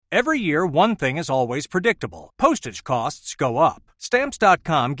Every year, one thing is always predictable. Postage costs go up.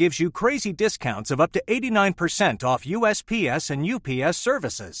 Stamps.com gives you crazy discounts of up to 89% off USPS and UPS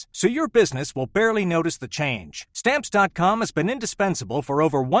services, so your business will barely notice the change. Stamps.com has been indispensable for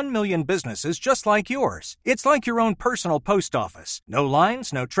over 1 million businesses just like yours. It's like your own personal post office. No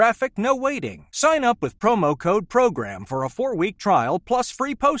lines, no traffic, no waiting. Sign up with promo code PROGRAM for a 4-week trial plus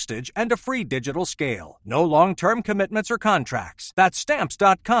free postage and a free digital scale. No long-term commitments or contracts. That's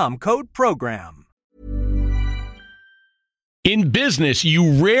Stamps.com, code PROGRAM. In business,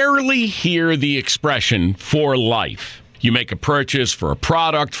 you rarely hear the expression "for life." You make a purchase for a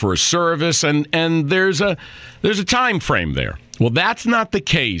product, for a service, and there's a time frame there. Well, that's not the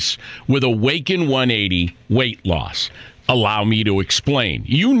case with Awaken 180 weight loss. Allow me to explain.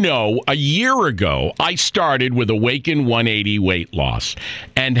 You know, a year ago, I started with Awaken 180 weight loss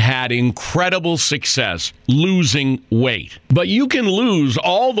and had incredible success losing weight. But you can lose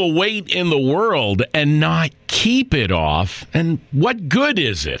all the weight in the world and not keep it off. And what good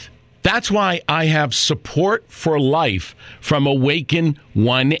is it? That's why I have support for life from Awaken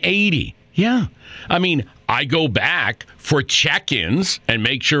 180. Yeah. I mean, I go back for check-ins and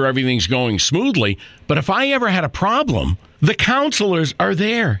make sure everything's going smoothly. But if I ever had a problem, the counselors are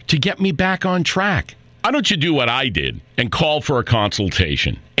there to get me back on track. Why don't you do what I did and call for a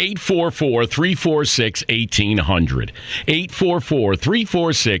consultation? 844-346-1800.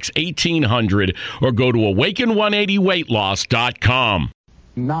 844-346-1800 or go to awaken180weightloss.com.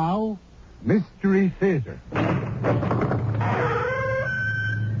 Now, Mystery Theater.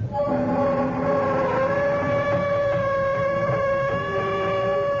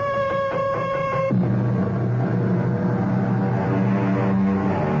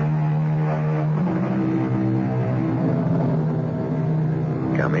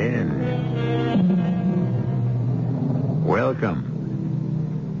 Come in. Welcome.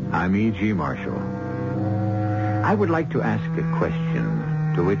 I'm E.G. Marshall. I would like to ask a question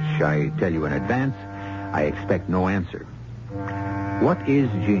to which I tell you in advance I expect no answer. What is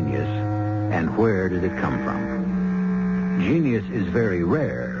genius and where did it come from? Genius is very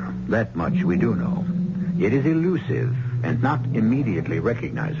rare, that much we do know. It is elusive and not immediately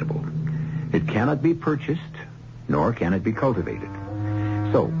recognizable. It cannot be purchased, nor can it be cultivated.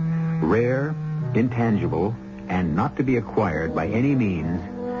 So, rare, intangible, and not to be acquired by any means,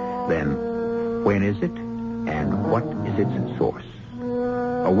 then when is it and what is its source?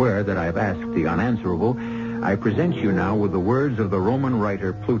 Aware that I've asked the unanswerable, I present you now with the words of the Roman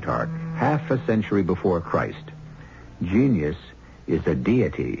writer Plutarch, half a century before Christ. Genius is a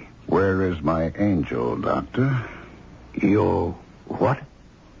deity. Where is my angel, Doctor? Your what?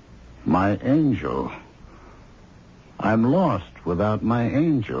 My angel. I'm lost without my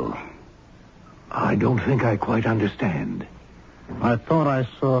angel. I don't think I quite understand. I thought I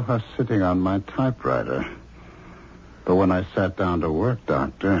saw her sitting on my typewriter. But when I sat down to work,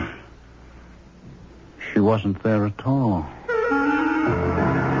 Doctor, she wasn't there at all.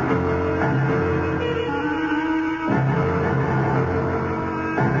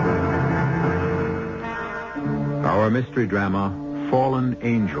 Our mystery drama, Fallen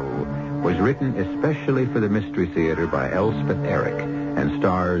Angel, was written especially for the Mystery Theater by Elspeth Eric and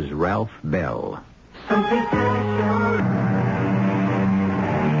stars Ralph Bell. Something special.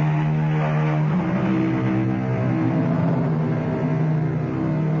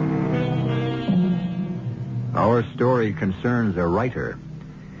 Our story concerns a writer.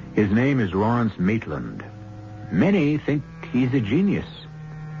 His name is Lawrence Maitland. Many think he's a genius.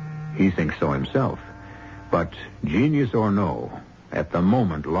 He thinks so himself. But genius or no, at the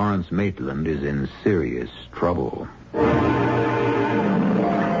moment, Lawrence Maitland is in serious trouble.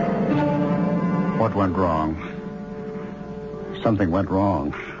 What went wrong? Something went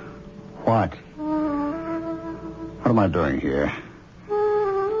wrong. What? What am I doing here?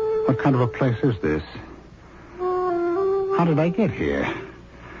 What kind of a place is this? How did I get here?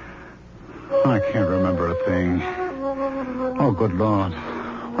 I can't remember a thing. Oh, good Lord.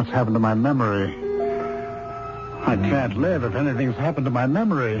 What's happened to my memory? I can't live if anything's happened to my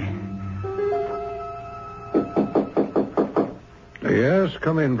memory. Yes,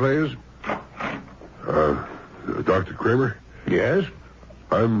 come in, please. Dr. Kramer? Yes?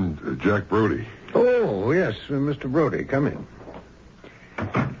 I'm Jack Brody. Oh, yes, Mr. Brody, come in.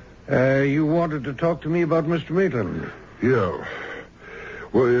 You wanted to talk to me about Mr. Maitland? Yeah.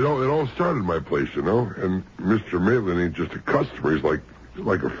 Well, it all started in my place, you know, and Mr. Maitland ain't just a customer. He's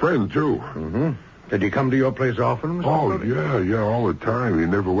like a friend, too. Mm-hmm. Did he come to your place often, Mr. Brody? Yeah, all the time. He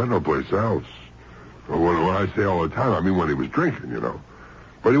never went no place else. Well, when I say all the time, I mean when he was drinking, you know.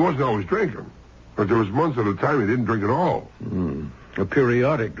 But he wasn't always drinking. But there was months at a time he didn't drink at all. Mm. A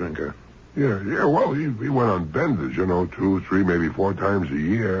periodic drinker. Yeah, well, he went on benders, 2, 3, maybe 4 times a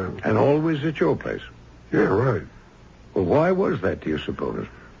year. And always at your place. Yeah, right. Well, why was that, do you suppose?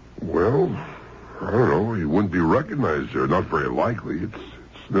 Well, I don't know. He wouldn't be recognized there. Not very likely.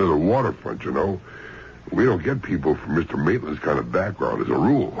 It's near the waterfront, We don't get people from Mr. Maitland's kind of background as a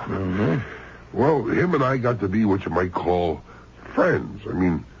rule. Mm-hmm. Well, him and I got to be what you might call friends.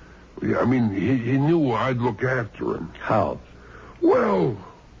 He knew I'd look after him. How? Well,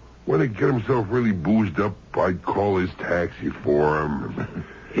 when he'd get himself really boozed up, I'd call his taxi for him.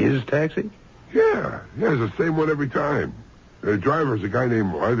 His taxi? Yeah, it's the same one every time. The driver's a guy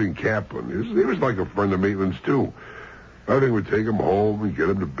named Ivan Kaplan. He was like a friend of Maitland's, too. Ivan would take him home and get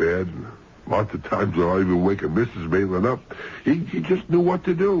him to bed. Lots of times I'll even wake Mrs. Maitland up. He just knew what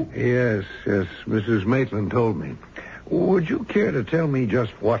to do. Yes, Mrs. Maitland told me. Would you care to tell me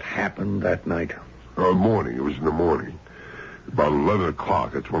just what happened that night? Morning. It was in the morning. About 11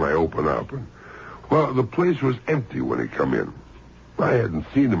 o'clock, that's when I opened up. And, well, the place was empty when he come in. I hadn't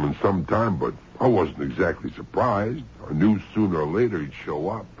seen him in some time, but I wasn't exactly surprised. I knew sooner or later he'd show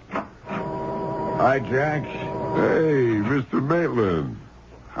up. Hi, Jack. Hey, Mr. Maitland.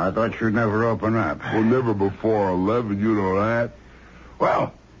 I thought you'd never open up. Well, never before 11, you know that.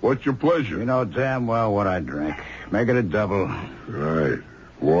 Well, what's your pleasure? You know damn well what I drink. Make it a double. Right.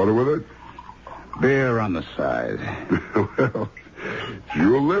 Water with it? Beer on the side. Well, it's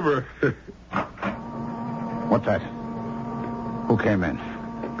your liver. What's that? Who came in?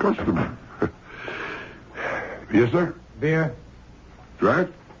 Customer. Yes, sir? Beer?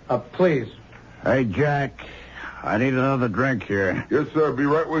 Draft? Please. Hey, Jack. I need another drink here. Yes, sir. Be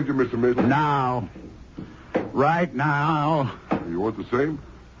right with you, Mr. Maitland. Now. Right now. You want the same?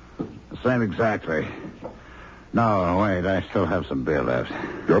 The same exactly. No, wait. I still have some beer left.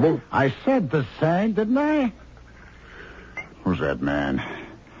 Double? I said the same, didn't I? Who's that man?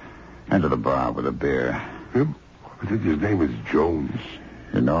 Enter the bar with a beer. Him? I think his name is Jones.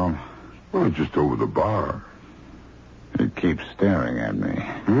 You know him? Well, just over the bar. He keeps staring at me.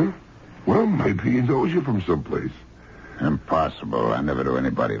 Huh? Well, maybe he knows you from someplace. Impossible. I never do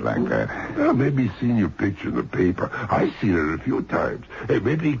anybody like that. Well, maybe he's seen your picture in the paper. I've seen it a few times. Hey,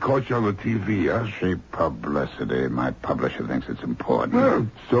 maybe he caught you on the TV, huh? Cheap publicity. My publisher thinks it's important. Well,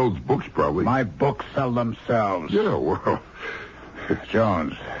 sells books, probably. My books sell themselves. Yeah, well...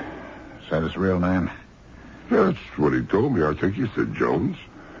 Jones. Is that his real name? Yeah, that's what he told me. I think he said Jones.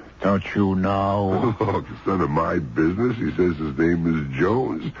 Don't you know? Oh, it's none of my business. He says his name is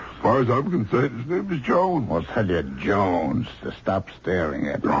Jones. As far as I'm concerned, his name is Jones. Well, tell you, Jones, to stop staring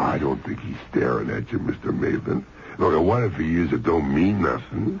at me. No, I don't think he's staring at you, Mr. Maitland. Look, what if he is? It don't mean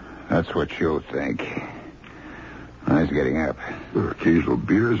nothing. That's what you think. He's getting up. Occasional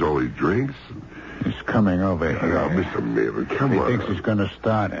beer is all he drinks. He's coming over here. Now, Mr. Maitland, come on. He thinks he's going to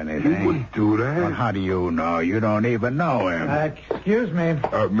start anything. He wouldn't do that. Well, how do you know? You don't even know him. Excuse me.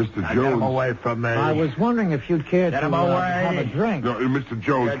 Mr. Now, Jones. get him away from me. I was wondering if you'd care to Get him away. have a drink. No, Mr.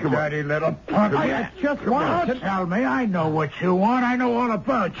 Jones, You come on. dirty little punk. I just want Don't tell me. I know what you want. I know all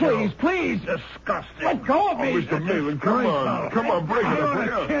about you. Please. Disgusting. Let go of Oh, me. Mr. Maitland, come on. Come on, break it I up. want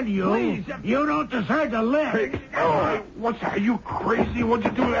to Yeah. kill you. Please. You don't deserve to live. Hey, what's that? Are you crazy? What'd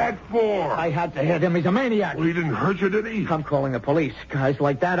you do that for? I had to hit him. He's a maniac. Well, he didn't hurt you, did he? I'm calling the police. Guys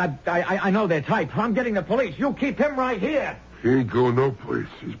like that, I know their type. I'm getting the police. You keep him right here. He ain't going no place.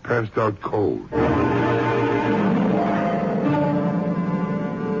 He's passed out cold.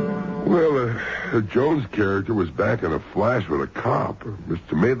 Well, the Jones character was back in a flash with a cop.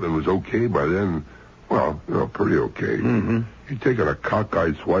 Mr. Maitland was okay by then. Well, pretty okay. Mm-hmm. He'd taken a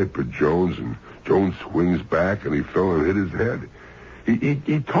cockeyed swipe at Jones, and Jones swings back, and he fell and hit his head.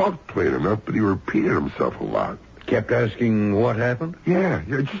 He talked plain enough, but he repeated himself a lot. Kept asking what happened? Yeah,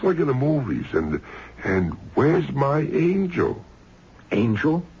 just like in the movies. And where's my angel?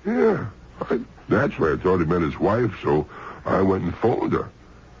 Angel? Yeah. Naturally, I thought he meant his wife, so I went and phoned her.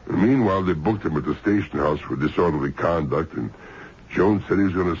 And meanwhile, they booked him at the station house for disorderly conduct, and Jones said he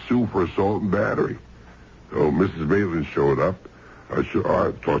was going to sue for assault and battery. So Mrs. Maitland showed up. I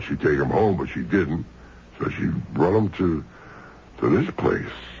thought she'd take him home, but she didn't. So she brought him to this place.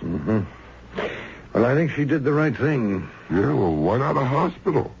 Mm-hmm. Well, I think she did the right thing. Yeah, well, why not a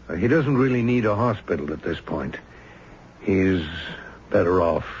hospital? He doesn't really need a hospital at this point. He's better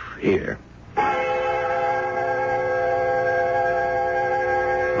off here.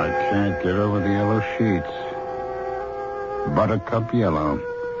 I can't get over the yellow sheets. Buttercup yellow.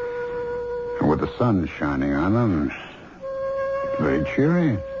 And with the sun shining on them, very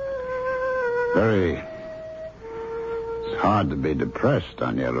cheery. Very... It's hard to be depressed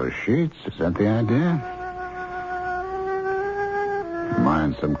on yellow sheets. Is that the idea?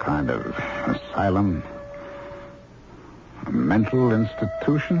 find some kind of asylum? A mental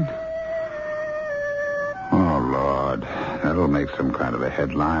institution? Oh, Lord. That'll make some kind of a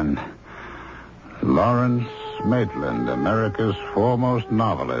headline. Lawrence Maitland, America's foremost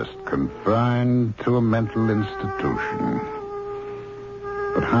novelist, confined to a mental institution.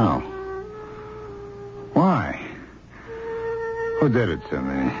 But how? Why? Who did it to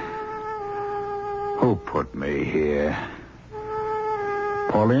me? Who put me here?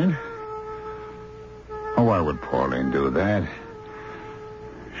 Pauline? Oh, why would Pauline do that?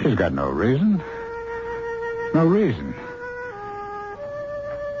 She's got no reason. No reason.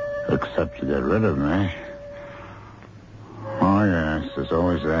 Except to get rid of me. Oh, yes, there's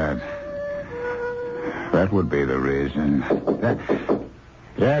always that. That would be the reason.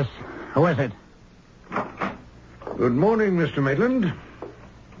 Yes? Who is it? Good morning, Mr. Maitland.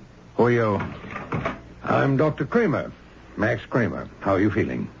 Who are you? I'm Dr. Kramer. Max Kramer. How are you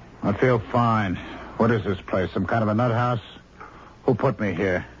feeling? I feel fine. What is this place? Some kind of a nut house? Who put me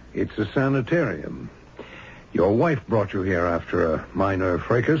here? It's a sanitarium. Your wife brought you here after a minor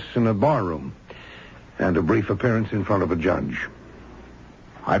fracas in a barroom and a brief appearance in front of a judge.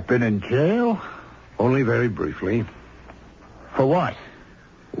 I've been in jail? Only very briefly. For what?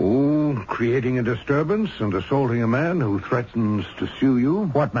 Oh, creating a disturbance and assaulting a man who threatens to sue you.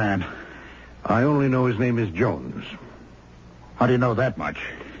 What man? I only know his name is Jones. How do you know that much?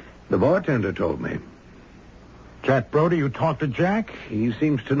 The bartender told me. Jack Brody, you talked to Jack? He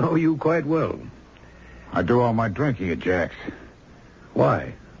seems to know you quite well. I do all my drinking at Jack's.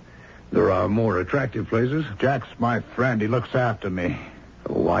 Why? There are more attractive places. Jack's my friend. He looks after me.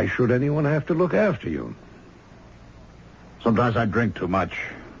 Why should anyone have to look after you? Sometimes I drink too much.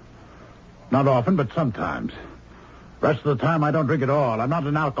 Not often, but sometimes. Rest of the time, I don't drink at all. I'm not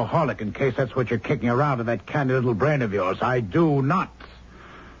an alcoholic, in case that's what you're kicking around in that candy little brain of yours. I do not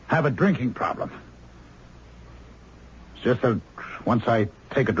have a drinking problem. It's just that once I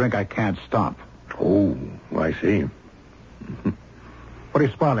take a drink, I can't stop. Oh, I see. What are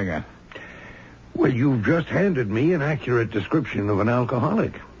you smiling at? Well, you've just handed me an accurate description of an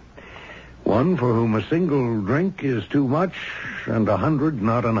alcoholic. One for whom a single drink is too much and 100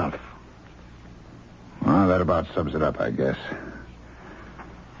 not enough. Well, that about sums it up, I guess.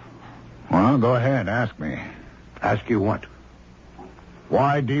 Well, go ahead, ask me. Ask you what?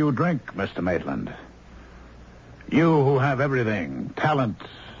 Why do you drink, Mr. Maitland? You who have everything, talent,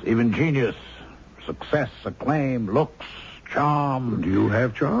 even genius, success, acclaim, looks, charm. Do you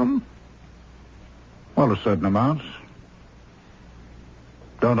have charm? Well, a certain amount.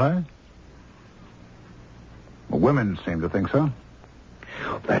 Don't I? Well, women seem to think so.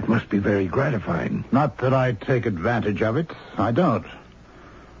 That must be very gratifying. Not that I take advantage of it. I don't.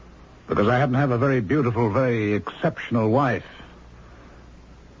 Because I happen to have a very beautiful, very exceptional wife.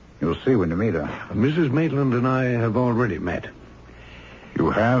 You'll see when you meet her. Mrs. Maitland and I have already met. You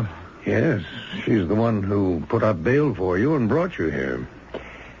have? Yes. She's the one who put up bail for you and brought you here.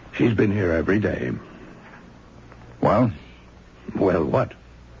 She's been here every day. Well? Well, what?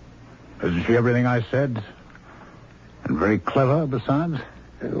 Isn't she everything I said? And very clever, besides?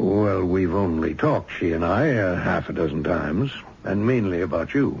 Well, we've only talked, she and I, half a dozen times, and mainly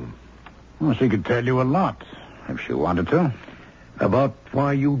about you. Well, she could tell you a lot, if she wanted to. About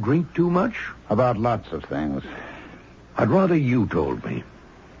why you drink too much? About lots of things. I'd rather you told me.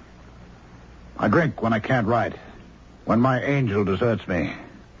 I drink when I can't write. When my angel deserts me.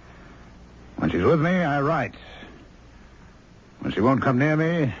 When she's with me, I write. When she won't come near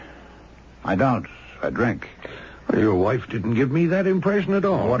me, I don't. I drink. Your wife didn't give me that impression at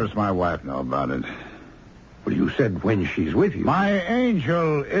all. What does my wife know about it? Well, you said when she's with you. My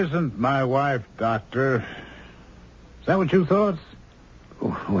angel isn't my wife, Doctor. Is that what you thought?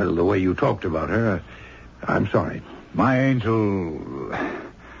 Well, the way you talked about her, I'm sorry. My angel...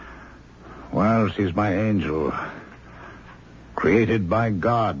 Well, she's my angel. Created by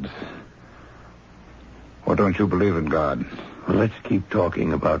God. Or don't you believe in God? Well, let's keep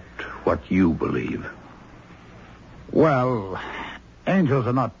talking about what you believe. Well, angels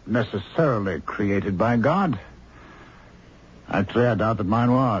are not necessarily created by God. Actually, I doubt that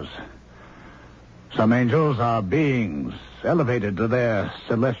mine was. Some angels are beings elevated to their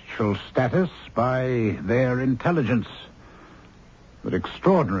celestial status by their intelligence. With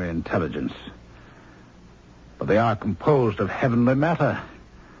extraordinary intelligence. But they are composed of heavenly matter.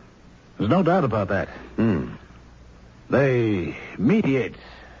 There's no doubt about that. They mediate,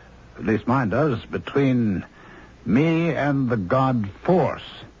 at least mine does, between me and the God force.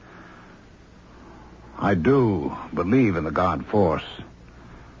 I do believe in the God force.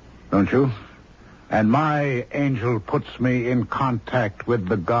 Don't you? And my angel puts me in contact with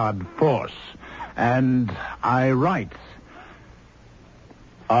the God force. And I write.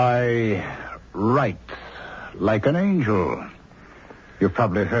 I write like an angel. You've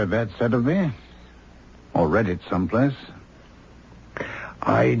probably heard that said of me. Or read it someplace.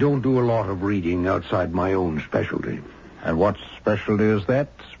 I don't do a lot of reading outside my own specialty. And what specialty is that,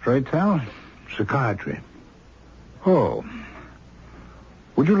 pray tell? Psychiatry. Oh.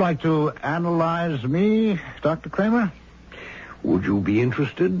 Would you like to analyze me, Dr. Kramer? Would you be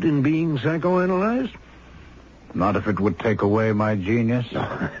interested in being psychoanalyzed? Not if it would take away my genius.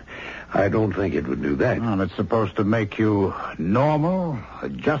 I don't think it would do that. Well, it's supposed to make you normal,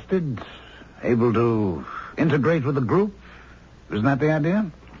 adjusted, able to integrate with the group. Isn't that the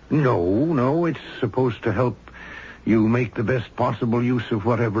idea? No. It's supposed to help you make the best possible use of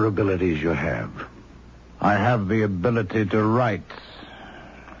whatever abilities you have. I have the ability to write.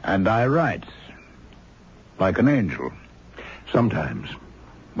 And I write. Like an angel. Sometimes.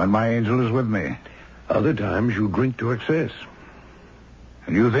 When my angel is with me. Other times you drink to excess.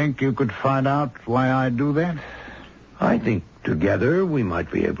 And you think you could find out why I do that? I think together we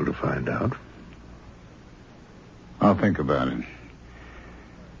might be able to find out. I'll think about it.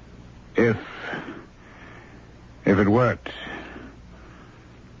 If it worked,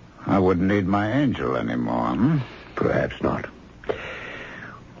 I wouldn't need my angel anymore, Perhaps not.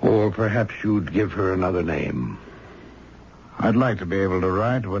 Or perhaps you'd give her another name. I'd like to be able to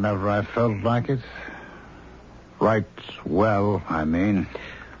write whenever I felt like it. Write well, I mean.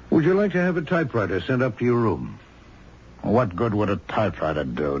 Would you like to have a typewriter sent up to your room? What good would a typewriter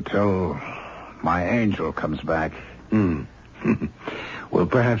do till my angel comes back? Well,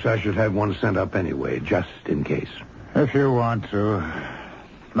 perhaps I should have one sent up anyway, just in case. If you want to.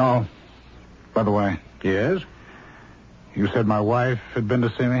 No. By the way. Yes? You said my wife had been to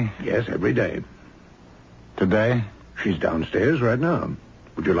see me? Yes, every day. Today? She's downstairs right now.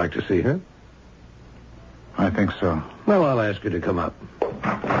 Would you like to see her? I think so. Well, I'll ask her to come up.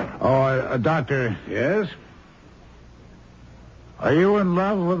 Oh, doctor. Yes? Are you in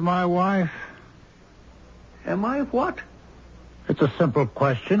love with my wife? Am I what? It's a simple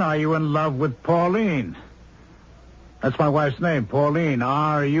question. Are you in love with Pauline? That's my wife's name, Pauline.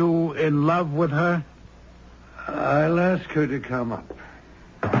 Are you in love with her? I'll ask her to come up.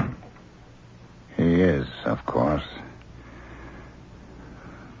 He is, of course.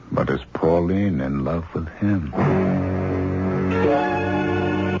 But is Pauline in love with him?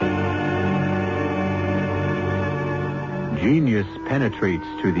 Genius penetrates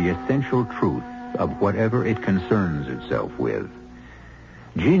to the essential truth of whatever it concerns itself with.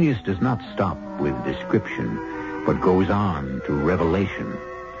 Genius does not stop with description, but goes on to revelation.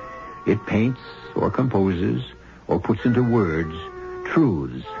 It paints or composes or puts into words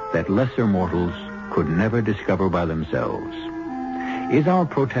truths that lesser mortals could never discover by themselves. Is our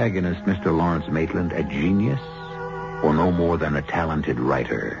protagonist, Mr. Lawrence Maitland, a genius or no more than a talented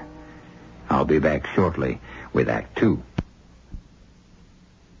writer? I'll be back shortly with Act Two.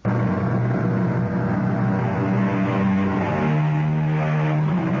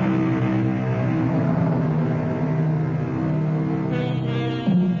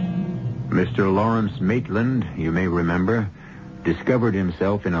 Mr. Lawrence Maitland, you may remember, discovered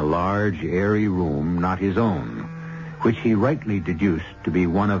himself in a large, airy room not his own, which he rightly deduced to be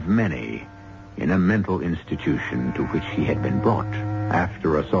one of many in a mental institution to which he had been brought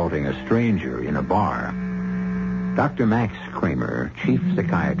after assaulting a stranger in a bar. Dr. Max Kramer, chief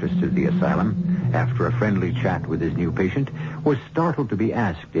psychiatrist of the asylum, after a friendly chat with his new patient, was startled to be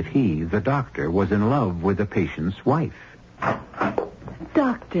asked if he, the doctor, was in love with the patient's wife.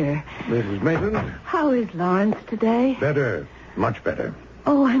 Doctor. Mrs. Maitland? How is Lawrence today? Better. Much better.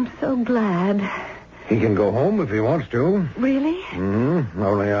 Oh, I'm so glad. He can go home if he wants to. Really?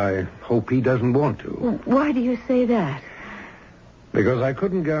 Only I hope he doesn't want to. Why do you say that? Because I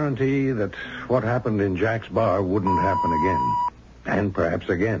couldn't guarantee that what happened in Jack's bar wouldn't happen again. And perhaps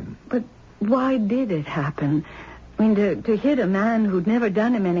again. But why did it happen? I mean, to hit a man who'd never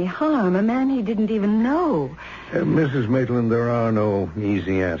done him any harm, a man he didn't even know. Mrs. Maitland, there are no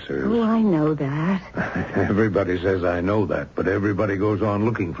easy answers. Oh, I know that. Everybody says I know that, but everybody goes on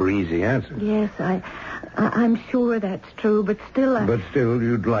looking for easy answers. Yes, I'm sure that's true, but still But still,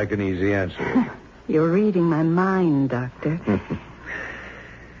 you'd like an easy answer. You're reading my mind, Doctor.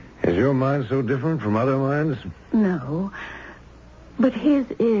 Is your mind so different from other minds? No. But his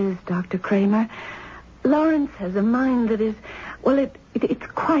is, Dr. Kramer. Lawrence has a mind that is, well, it's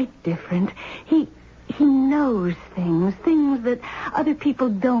quite different. He knows things that other people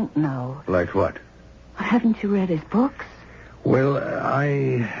don't know. Like what? Haven't you read his books? Well, I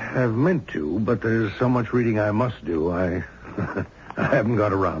have meant to, but there's so much reading I must do. I haven't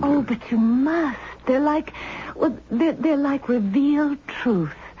got around to it. Oh, but you must. They're like revealed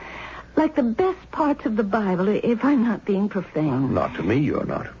truth. Like the best parts of the Bible, if I'm not being profane. Not to me, you're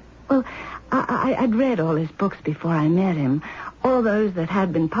not. Well, I'd read all his books before I met him. All those that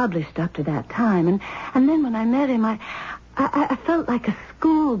had been published up to that time. And then when I met him, I felt like a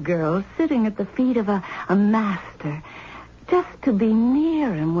schoolgirl sitting at the feet of a master. Just to be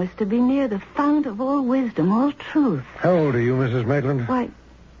near him was to be near the fount of all wisdom, all truth. How old are you, Mrs. Maitland? Why,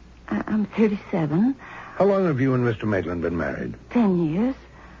 I'm 37. How long have you and Mr. Maitland been married? 10 years.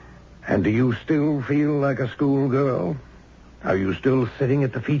 And do you still feel like a schoolgirl? Are you still sitting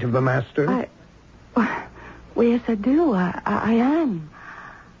at the feet of the master? Well, yes, I do. I am.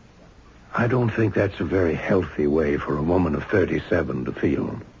 I don't think that's a very healthy way for a woman of 37 to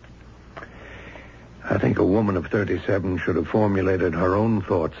feel. I think a woman of 37 should have formulated her own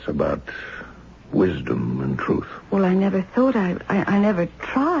thoughts about wisdom and truth. Well, I never thought I never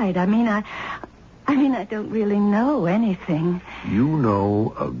tried. I mean, I don't really know anything. You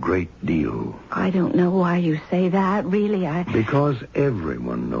know a great deal. I don't know why you say that. Really, Because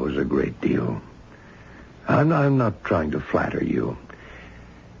everyone knows a great deal. I'm not trying to flatter you.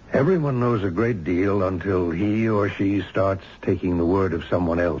 Everyone knows a great deal until he or she starts taking the word of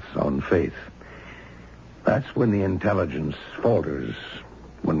someone else on faith. That's when the intelligence falters,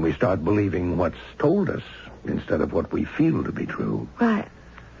 when we start believing what's told us instead of what we feel to be true. Right.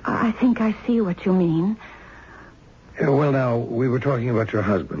 I think I see what you mean. Well, now, we were talking about your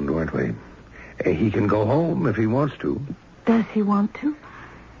husband, weren't we? He can go home if he wants to. Does he want to?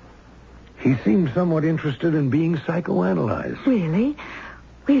 He seems somewhat interested in being psychoanalyzed. Really?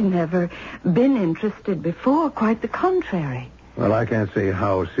 We've never been interested before. Quite the contrary. Well, I can't say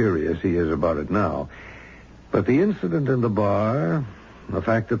how serious he is about it now. But the incident in the bar, the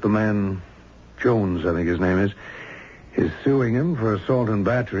fact that the man, Jones, I think his name is suing him for assault and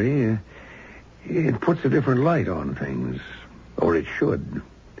battery, it puts a different light on things. Or it should.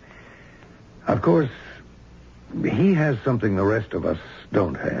 Of course, he has something the rest of us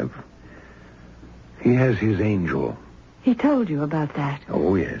don't have. He has his angel. He told you about that?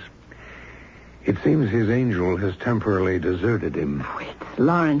 Oh, yes. It seems his angel has temporarily deserted him. Oh, it's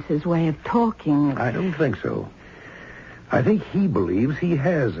Lawrence's way of talking. I don't think so. I think he believes he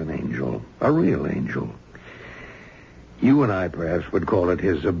has an angel, a real angel. You and I perhaps would call it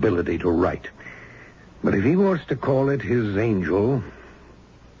his ability to write. But if he wants to call it his angel,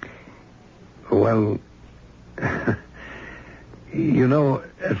 well, you know,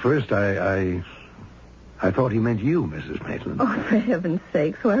 at first I thought he meant you, Mrs. Maitland. Oh, for heaven's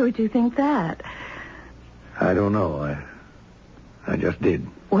sakes, why would you think that? I don't know. I just did.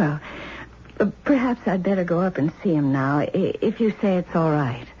 Well, perhaps I'd better go up and see him now, if you say it's all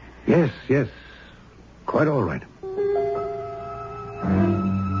right. Yes. Quite all right.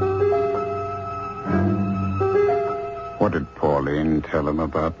 What did Pauline tell him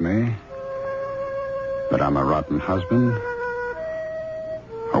about me? That I'm a rotten husband?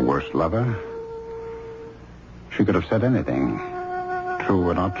 A worse lover? She could have said anything, true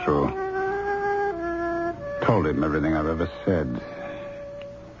or not true. Told him everything I've ever said,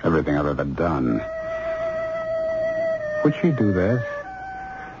 everything I've ever done. Would she do that?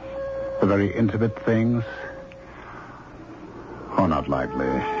 The very intimate things? Oh, not likely.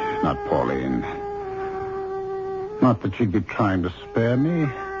 Not Pauline. Not that she'd be trying to spare me.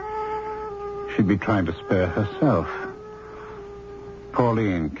 She'd be trying to spare herself.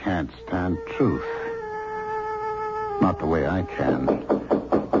 Pauline can't stand truth. Not the way I can.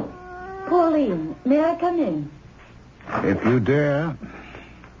 Pauline, may I come in? If you dare.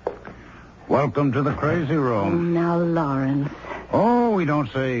 Welcome to the crazy Oh, room. now, Lawrence. Oh, we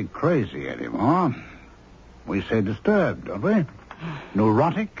don't say crazy anymore. We say disturbed, don't we?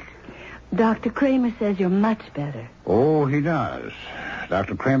 Neurotic? Dr. Kramer says you're much better. Oh, he does.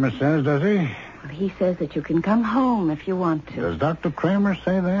 Dr. Kramer says, does he? Well, he says that you can come home if you want to. Does Dr. Kramer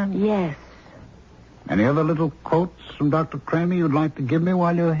say that? Yes. Any other little quotes from Dr. Kramer you'd like to give me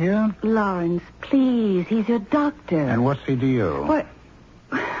while you're here? Lawrence, please. He's your doctor. And what's he to you? What?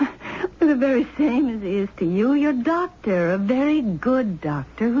 The very same as he is to you. Your doctor. A very good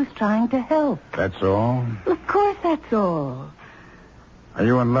doctor who's trying to help. That's all? Of course that's all. Are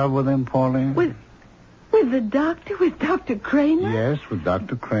you in love with him, Pauline? With the doctor? With Dr. Kramer? Yes, with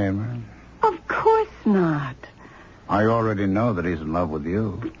Dr. Kramer. Of course not. I already know that he's in love with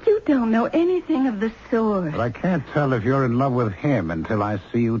you. But you don't know anything of the sort. But I can't tell if you're in love with him until I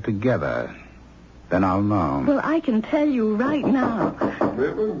see you together. Then I'll know. Well, I can tell you right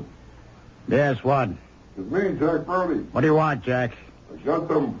now. Yes, what? It's me, Jack Brody. What do you want, Jack? I got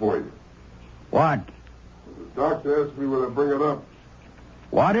something for you. What? The doctor asked me whether to bring it up.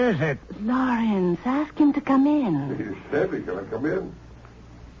 What is it? Lawrence, ask him to come in. He's heavy. Can I come in?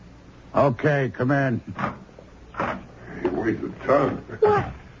 Okay, come in. He weighs a ton.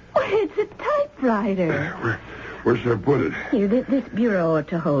 What? Well, it's a typewriter. Where should I put it? Here, this bureau ought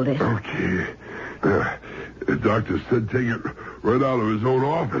to hold it. Okay. The doctor said take it right out of his own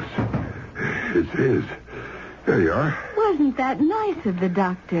office. It's his. There you are. Wasn't that nice of the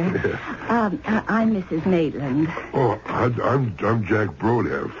doctor? I'm Mrs. Maitland. Oh, I'm Jack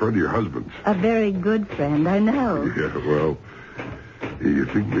Brody, a friend of your husband's. A very good friend, I know. Yeah, well, you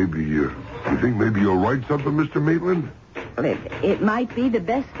think maybe you'll write something, Mr. Maitland? Well, it might be the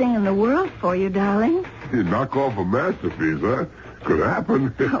best thing in the world for you, darling. You knock off a masterpiece, huh? Could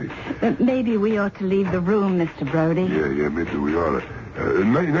happen. Maybe we ought to leave the room, Mr. Brody. Yeah, maybe we ought to.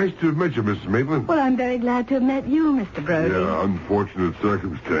 Nice to have met you, Mrs. Maitland. Well, I'm very glad to have met you, Mr. Brody. Yeah, unfortunate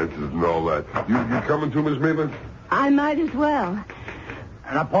circumstances and all that. You coming too, Miss Maitland? I might as well.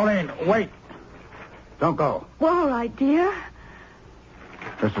 Now, Pauline, wait. Don't go. Well, all right, dear.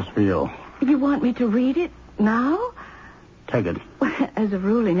 This is for you. You want me to read it now? Take it. Well, as a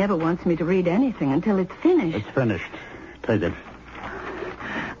rule, he never wants me to read anything until it's finished. It's finished. Take it.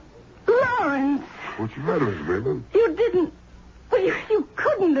 Lawrence! What's the matter, Miss Maitland? You didn't... Well, you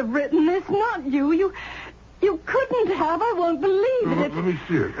couldn't have written this, not you. You couldn't have. I won't believe it. Let me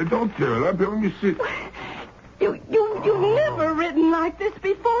see it. Don't tear it up. Let me see it. You've never written like this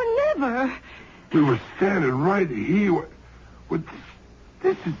before, never. We were standing right here. What?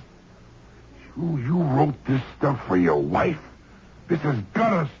 This is... You wrote this stuff for your wife? This is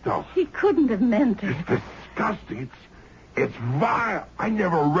gutter stuff. He couldn't have meant it. It's disgusting. It's vile. I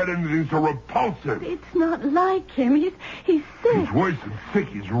never read anything so repulsive. It's not like him. He's sick. He's worse than sick.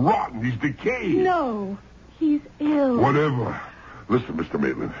 He's rotten. He's decayed. No, he's ill. Whatever. Listen, Mr.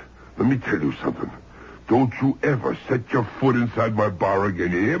 Maitland, let me tell you something. Don't you ever set your foot inside my bar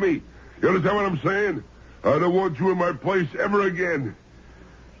again. You hear me? You understand what I'm saying? I don't want you in my place ever again.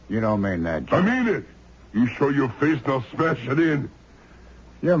 You don't mean that, Jack. I mean it. You show your face and I'll smash it in.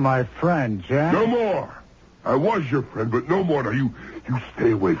 You're my friend, Jack. No more. I was your friend, but no more. Now, you stay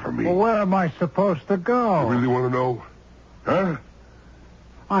away from me. Well, where am I supposed to go? You really want to know? Huh?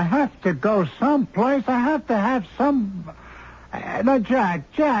 I have to go someplace. I have to have some... Now,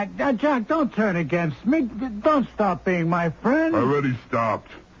 Jack, don't turn against me. Don't stop being my friend. I already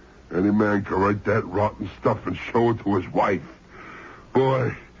stopped. Any man can write that rotten stuff and show it to his wife.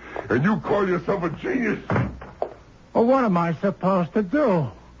 Boy, and you call yourself a genius? Well, what am I supposed to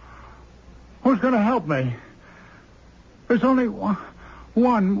do? Who's going to help me? There's only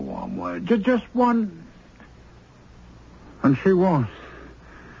just one. And she won't.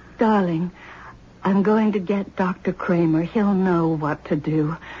 Darling, I'm going to get Dr. Kramer. He'll know what to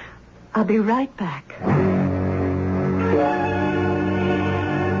do. I'll be right back.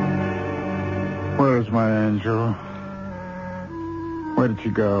 Where's my angel? Where did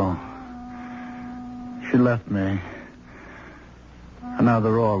she go? She left me. And now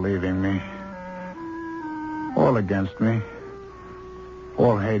they're all leaving me. All against me.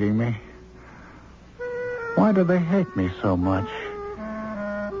 All hating me. Why do they hate me so much?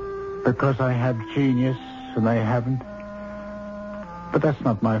 Because I have genius and they haven't? But that's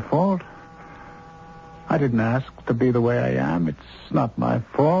not my fault. I didn't ask to be the way I am. It's not my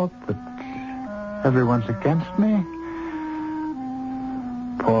fault that everyone's against me.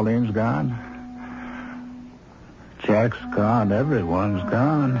 Pauline's gone. Jack's gone. Everyone's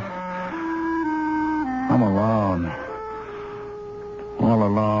gone. I'm alone. All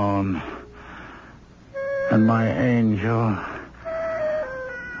alone. And my angel...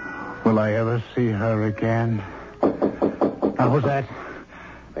 Will I ever see her again? Now, who's that?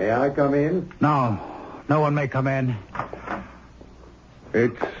 May I come in? No. No one may come in.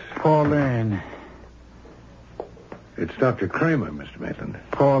 It's Pauline. It's Dr. Kramer, Mr. Maitland.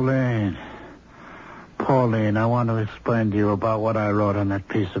 Pauline, I want to explain to you about what I wrote on that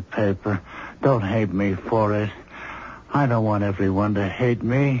piece of paper. Don't hate me for it. I don't want everyone to hate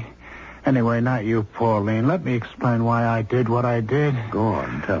me. Anyway, not you, Pauline. Let me explain why I did what I did. Go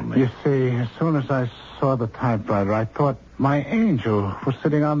on, tell me. You see, as soon as I saw the typewriter, I thought my angel was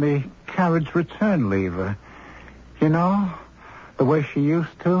sitting on the carriage return lever. You know, the way she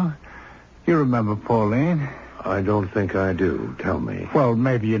used to. You remember Pauline? I don't think I do. Tell me. Well,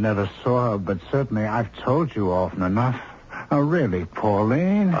 maybe you never saw her, but certainly I've told you often enough. Oh, really,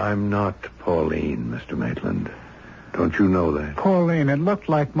 Pauline? I'm not Pauline, Mr. Maitland. Don't you know that? Pauline, it looked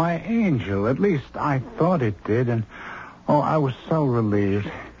like my angel. At least I thought it did, and... Oh, I was so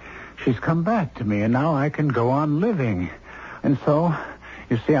relieved. she's come back to me, and now I can go on living. And so,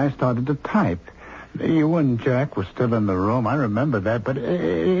 you see, I started to type. You and Jack were still in the room. I remember that, but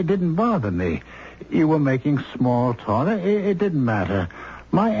it didn't bother me. You were making small talk. It didn't matter.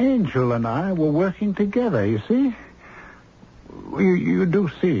 My angel and I were working together, you see? You do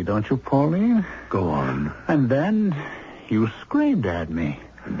see, don't you, Pauline? Go on. And then you screamed at me.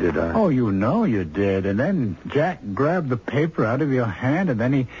 Did I? Oh, you know you did. And then Jack grabbed the paper out of your hand, and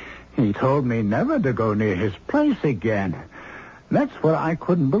then he told me never to go near his place again. That's what I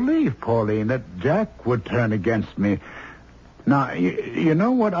couldn't believe, Pauline, that Jack would turn against me. Now, you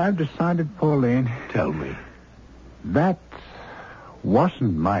know what I've decided, Pauline? Tell me. That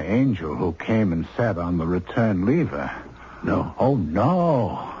wasn't my angel who came and sat on the return lever. No. Oh,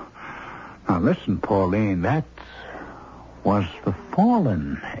 no. Now, listen, Pauline, that was the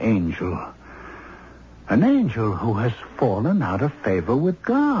fallen angel. An angel who has fallen out of favor with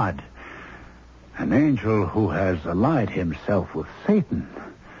God. An angel who has allied himself with Satan.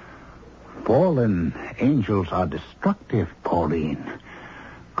 Fallen angels are destructive, Pauline.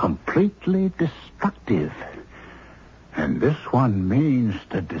 Completely destructive. And this one means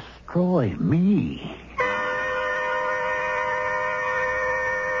to destroy me.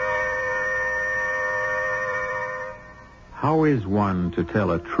 How is one to tell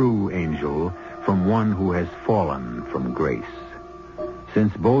a true angel from one who has fallen from grace?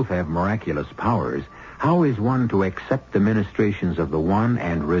 Since both have miraculous powers, how is one to accept the ministrations of the one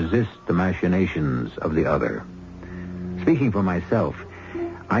and resist the machinations of the other? Speaking for myself,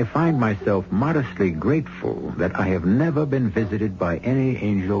 I find myself modestly grateful that I have never been visited by any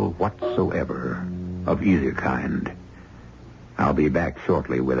angel whatsoever of either kind. I'll be back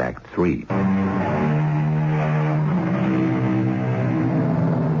shortly with Act 3.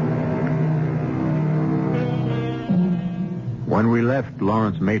 When we left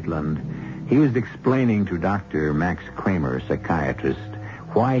Lawrence Maitland, he was explaining to Dr. Max Kramer, psychiatrist,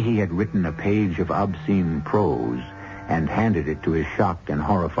 why he had written a page of obscene prose and handed it to his shocked and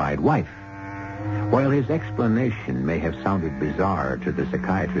horrified wife. While his explanation may have sounded bizarre to the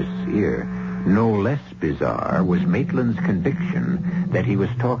psychiatrist's ear, no less bizarre was Maitland's conviction that he was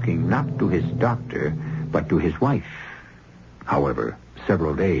talking not to his doctor, but to his wife. However,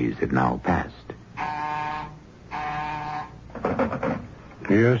 several days had now passed.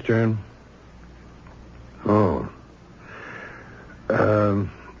 Yes, Jan? Oh.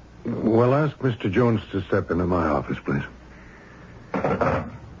 Well, ask Mr. Jones to step into my office, please.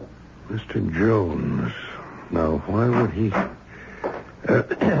 Mr. Jones. Now, why would he...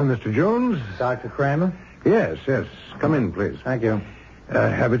 Mr. Jones? Dr. Kramer? Yes. Come in, please. Thank you.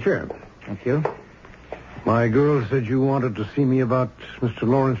 Have a chair. Thank you. My girl said you wanted to see me about Mr.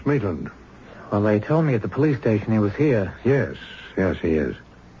 Lawrence Maitland. Well, they told me at the police station he was here. Yes, he is.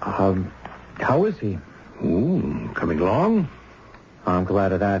 How is he? Coming along? I'm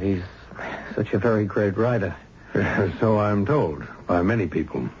glad of that. He's such a very great writer. So I'm told by many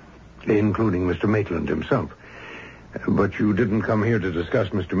people, including Mr. Maitland himself. But you didn't come here to discuss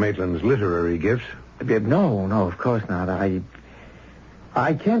Mr. Maitland's literary gifts? No, of course not.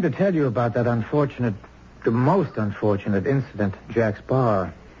 I came to tell you about that the most unfortunate incident at Jack's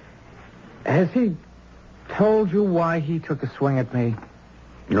bar. Has he told you why he took a swing at me?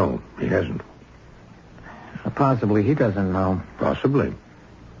 No, he hasn't. Possibly he doesn't know. Possibly.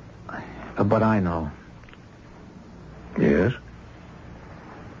 But I know. Yes?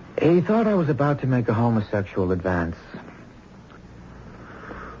 He thought I was about to make a homosexual advance.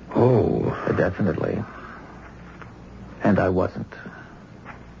 Oh. Definitely. And I wasn't.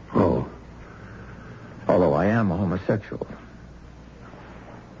 Oh. Although I am a homosexual.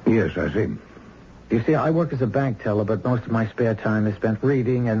 Yes, I see. You see, I work as a bank teller, but most of my spare time is spent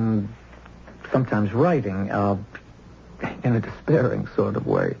reading and sometimes writing, in a despairing sort of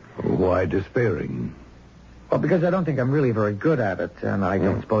way. Why despairing? Well, because I don't think I'm really very good at it, and I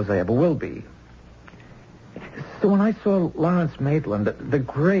don't suppose I ever will be. So when I saw Lawrence Maitland, the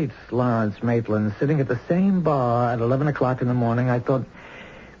great Lawrence Maitland, sitting at the same bar at 11 o'clock in the morning, I thought,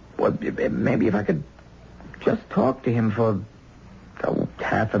 well, maybe if I could just talk to him for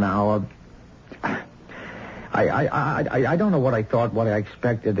half an hour. I don't know what I thought, what I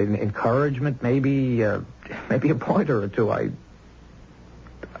expected. Encouragement, maybe a pointer or two. I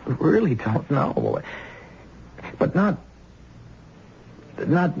really don't know. But not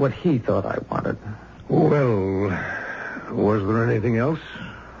what he thought I wanted. Well, was there anything else?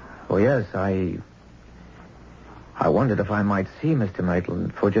 Oh, yes, I wondered if I might see Mr.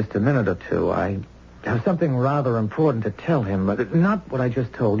 Maitland for just a minute or two. I have something rather important to tell him, but not what I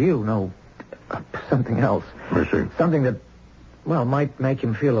just told you, no, something else. I see. Something that well, might make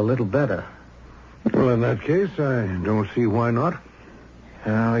him feel a little better. Well, in that case, I don't see why not.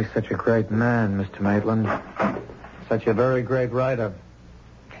 Oh, he's such a great man, Mr. Maitland. Such a very great writer.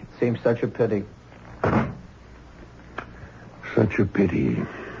 It seems such a pity. Such a pity,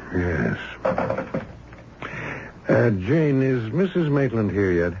 yes. Jane, is Mrs. Maitland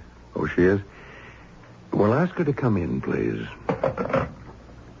here yet? Oh, she is? Well, ask her to come in, please.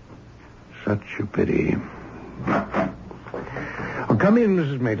 Such a pity. Oh, come in,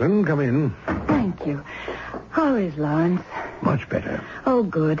 Mrs. Maitland. Come in. Thank you. How is Lawrence? Much better. Oh,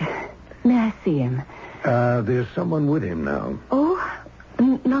 good. May I see him? There's someone with him now. Oh,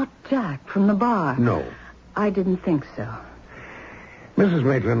 not Jack from the bar. No. I didn't think so. Mrs.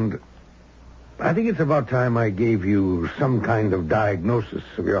 Maitland, I think it's about time I gave you some kind of diagnosis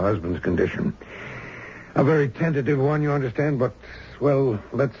of your husband's condition. A very tentative one, you understand, but, well,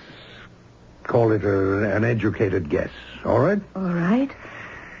 let's call it an educated guess, all right? All right.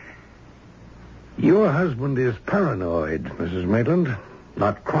 Your husband is paranoid, Mrs. Maitland.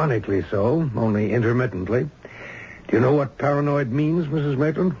 Not chronically so, only intermittently. Do you know what paranoid means, Mrs.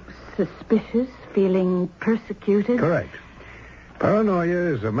 Maitland? Suspicious, feeling persecuted. Correct.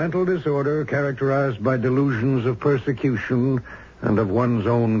 Paranoia is a mental disorder characterized by delusions of persecution and of one's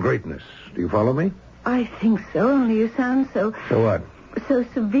own greatness. Do you follow me? I think so, only you sound so... So what? So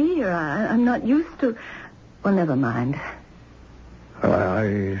severe. I'm not used to... Well, never mind.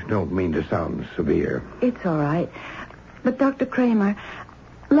 I don't mean to sound severe. It's all right. But, Dr. Kramer,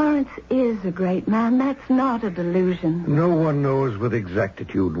 Lawrence is a great man. That's not a delusion. No one knows with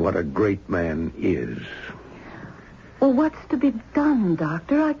exactitude what a great man is. Well, what's to be done,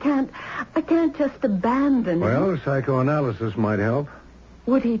 Doctor? I can't just abandon him. Well, psychoanalysis might help.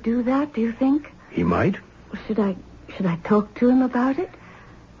 Would he do that, do you think? He might. Should I talk to him about it?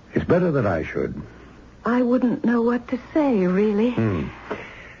 It's better that I should. I wouldn't know what to say, really.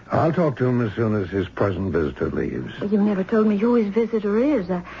 I'll talk to him as soon as his present visitor leaves. Well, you've never told me who his visitor is.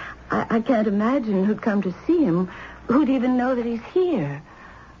 I can't imagine who'd come to see him. Who'd even know that he's here?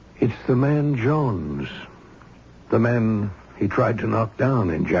 It's the man Jones. The man he tried to knock down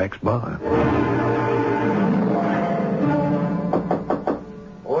in Jack's bar.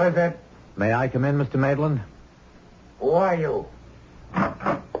 Who is it? May I come in, Mr. Maitland? Who are you?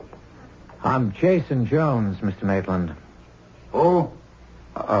 I'm Jason Jones, Mr. Maitland. Who?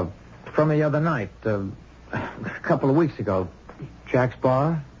 From the other night, a couple of weeks ago. Jack's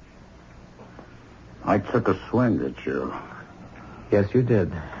bar? I took a swing at you. Yes, you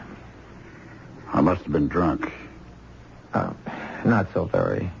did. I must have been drunk. Not so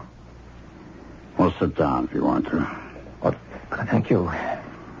very. Well, sit down if you want to. Well, thank you.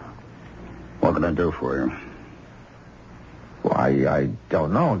 What can I do for you? Well, I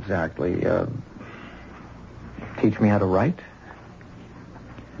don't know exactly. Teach me how to write?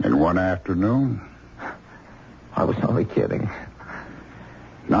 In one afternoon? I was only kidding.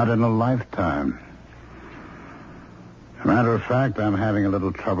 Not in a lifetime. Matter of fact, I'm having a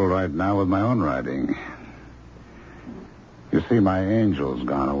little trouble right now with my own writing. You see, my angel's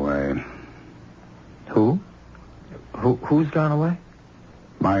gone away. Who? Who's gone away?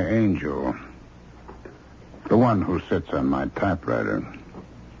 My angel. The one who sits on my typewriter.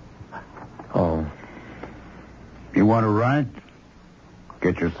 Oh. You want to write?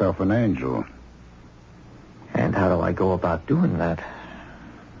 Get yourself an angel. And how do I go about doing that?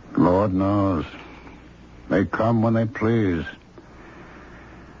 Lord knows. They come when they please.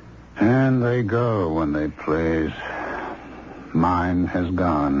 And they go when they please. Mine has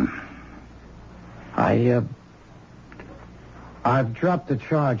gone. I've dropped the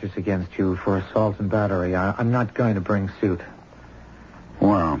charges against you for assault and battery. I'm not going to bring suit.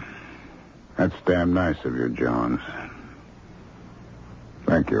 Well, that's damn nice of you, Jones.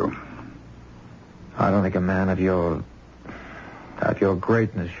 Thank you. I don't think a man of your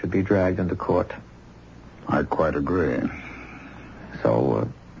greatness should be dragged into court. I quite agree. So,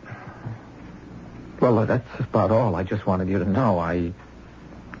 well, that's about all. I just wanted you to know. I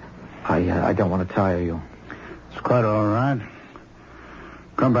don't want to tire you. It's quite all right.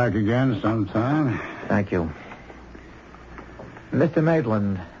 Come back again sometime. Thank you. Mr.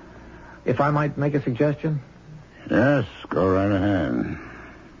 Maitland, if I might make a suggestion? Yes, go right ahead.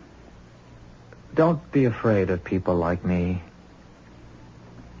 Don't be afraid of people like me.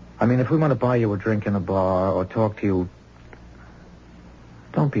 I mean, if we want to buy you a drink in a bar or talk to you,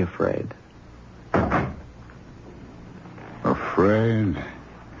 don't be afraid. Afraid?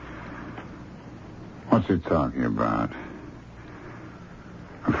 What's he talking about?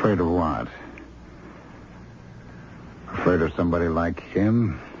 Afraid of what? Afraid of somebody like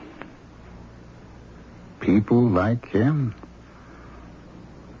him? People like him?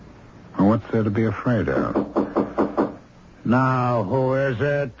 Well, what's there to be afraid of? Now, who is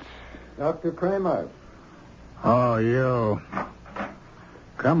it? Dr. Kramer. Oh, you.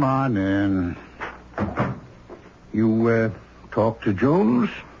 Come on in. You, talked to Jones?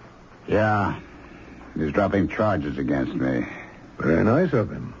 Yeah. He's dropping charges against me. Very nice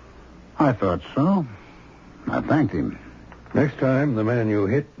of him. I thought so. I thanked him. Next time, the man you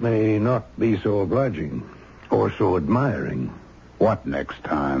hit may not be so obliging or so admiring. What next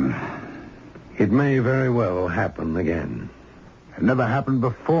time? It may very well happen again. It never happened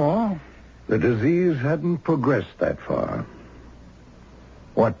before. The disease hadn't progressed that far.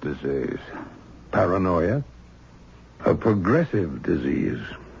 What disease? Paranoia. A progressive disease.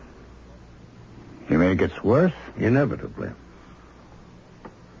 You mean it gets worse? Inevitably.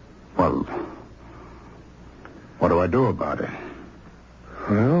 Well, what do I do about it?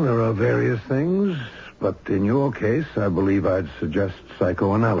 Well, there are various things, but in your case, I believe I'd suggest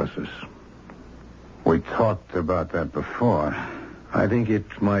psychoanalysis. We talked about that before. I think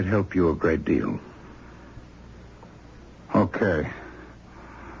it might help you a great deal. Okay.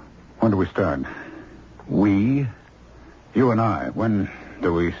 When do we start? We? You and I. When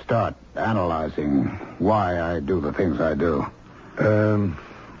do we start analyzing why I do the things I do?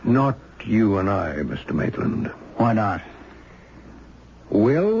 Not you and I, Mr. Maitland. Why not?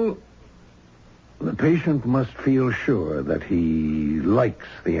 Well, the patient must feel sure that he likes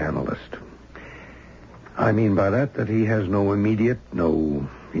the analyst. I mean by that he has no immediate, no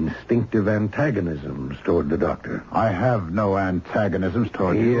instinctive antagonisms toward the doctor. I have no antagonisms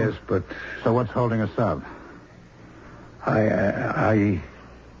toward you. Yes, but... So what's holding us up? I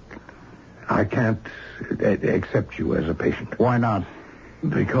can't accept you as a patient. Why not?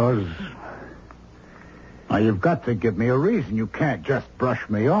 Because... Now, you've got to give me a reason. You can't just brush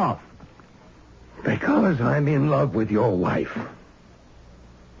me off. Because I'm in love with your wife.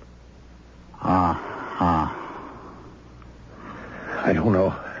 I don't know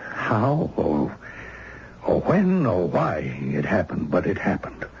how or when or why it happened, but it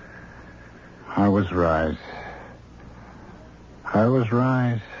happened. I was right.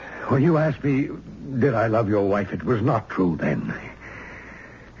 When you asked me, did I love your wife, it was not true then.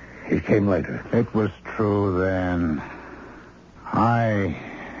 It came later. It was true then. I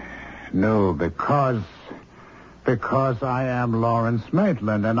knew because I am Lawrence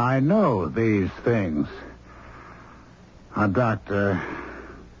Maitland, and I know these things. Now, Doctor,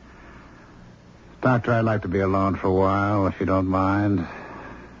 I'd like to be alone for a while, if you don't mind.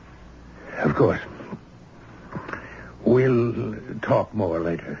 Of course. We'll talk more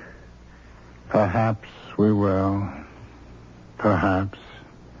later. Perhaps we will. Perhaps.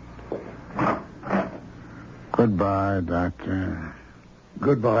 Goodbye, Doctor.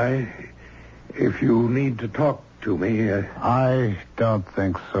 Goodbye. If you need to talk to me... I don't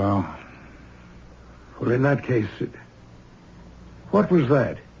think so. Well, in that case... What was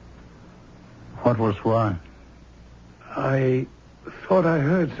that? What was what? I thought I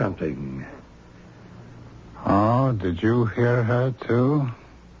heard something. Oh, did you hear her, too?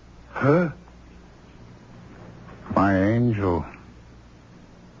 Her? My angel.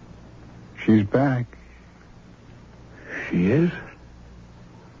 She's back. She is?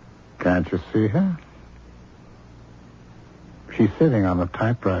 Can't you see her? She's sitting on the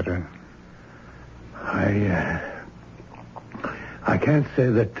typewriter. I can't say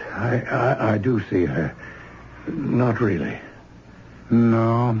that I do see her. Not really.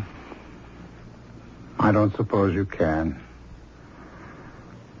 No. I don't suppose you can.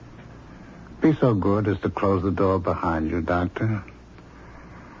 Be so good as to close the door behind you, Doctor.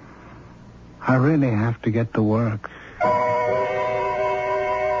 I really have to get to work.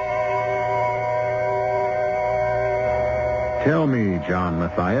 Tell me, John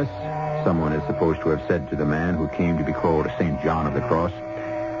Matthias, someone is supposed to have said to the man who came to be called St. John of the Cross,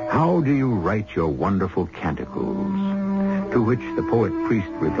 how do you write your wonderful canticles? To which the poet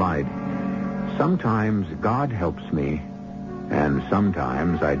priest replied, sometimes God helps me, and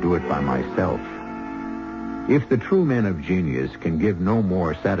sometimes I do it by myself. If the true men of genius can give no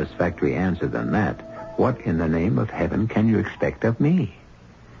more satisfactory answer than that, what in the name of heaven can you expect of me?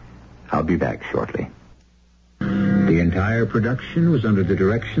 I'll be back shortly. The entire production was under the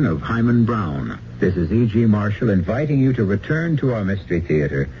direction of Hyman Brown. This is E.G. Marshall inviting you to return to our Mystery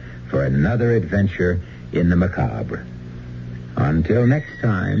Theater for another adventure in the macabre. Until next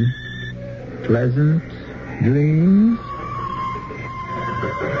time, pleasant dreams.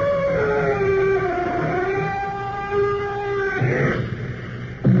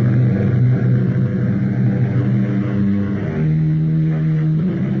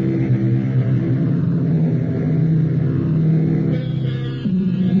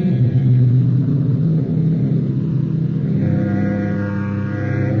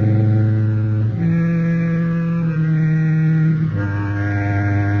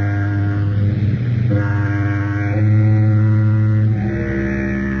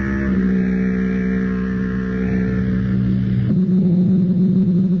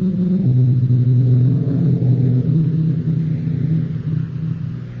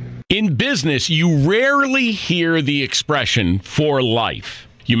 In business, you rarely hear the expression for life.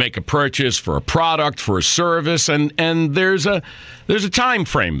 You make a purchase for a product, for a service, and there's a time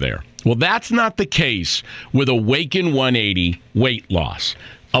frame there. Well, that's not the case with Awaken 180 weight loss.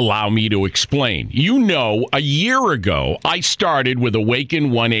 Allow me to explain. You know, a year ago, I started with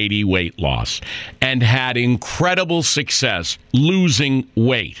Awaken 180 weight loss and had incredible success losing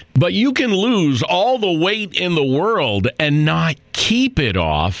weight. But you can lose all the weight in the world and not keep it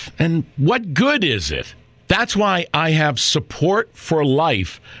off. And what good is it? That's why I have support for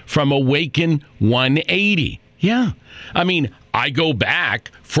life from Awaken 180. Yeah. I mean, I go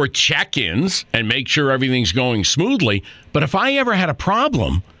back for check-ins and make sure everything's going smoothly. But if I ever had a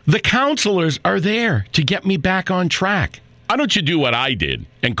problem, the counselors are there to get me back on track. Why don't you do what I did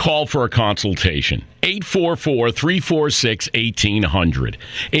and call for a consultation? 844-346-1800.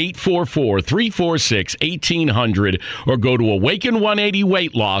 844-346-1800 or go to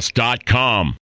awaken180weightloss.com.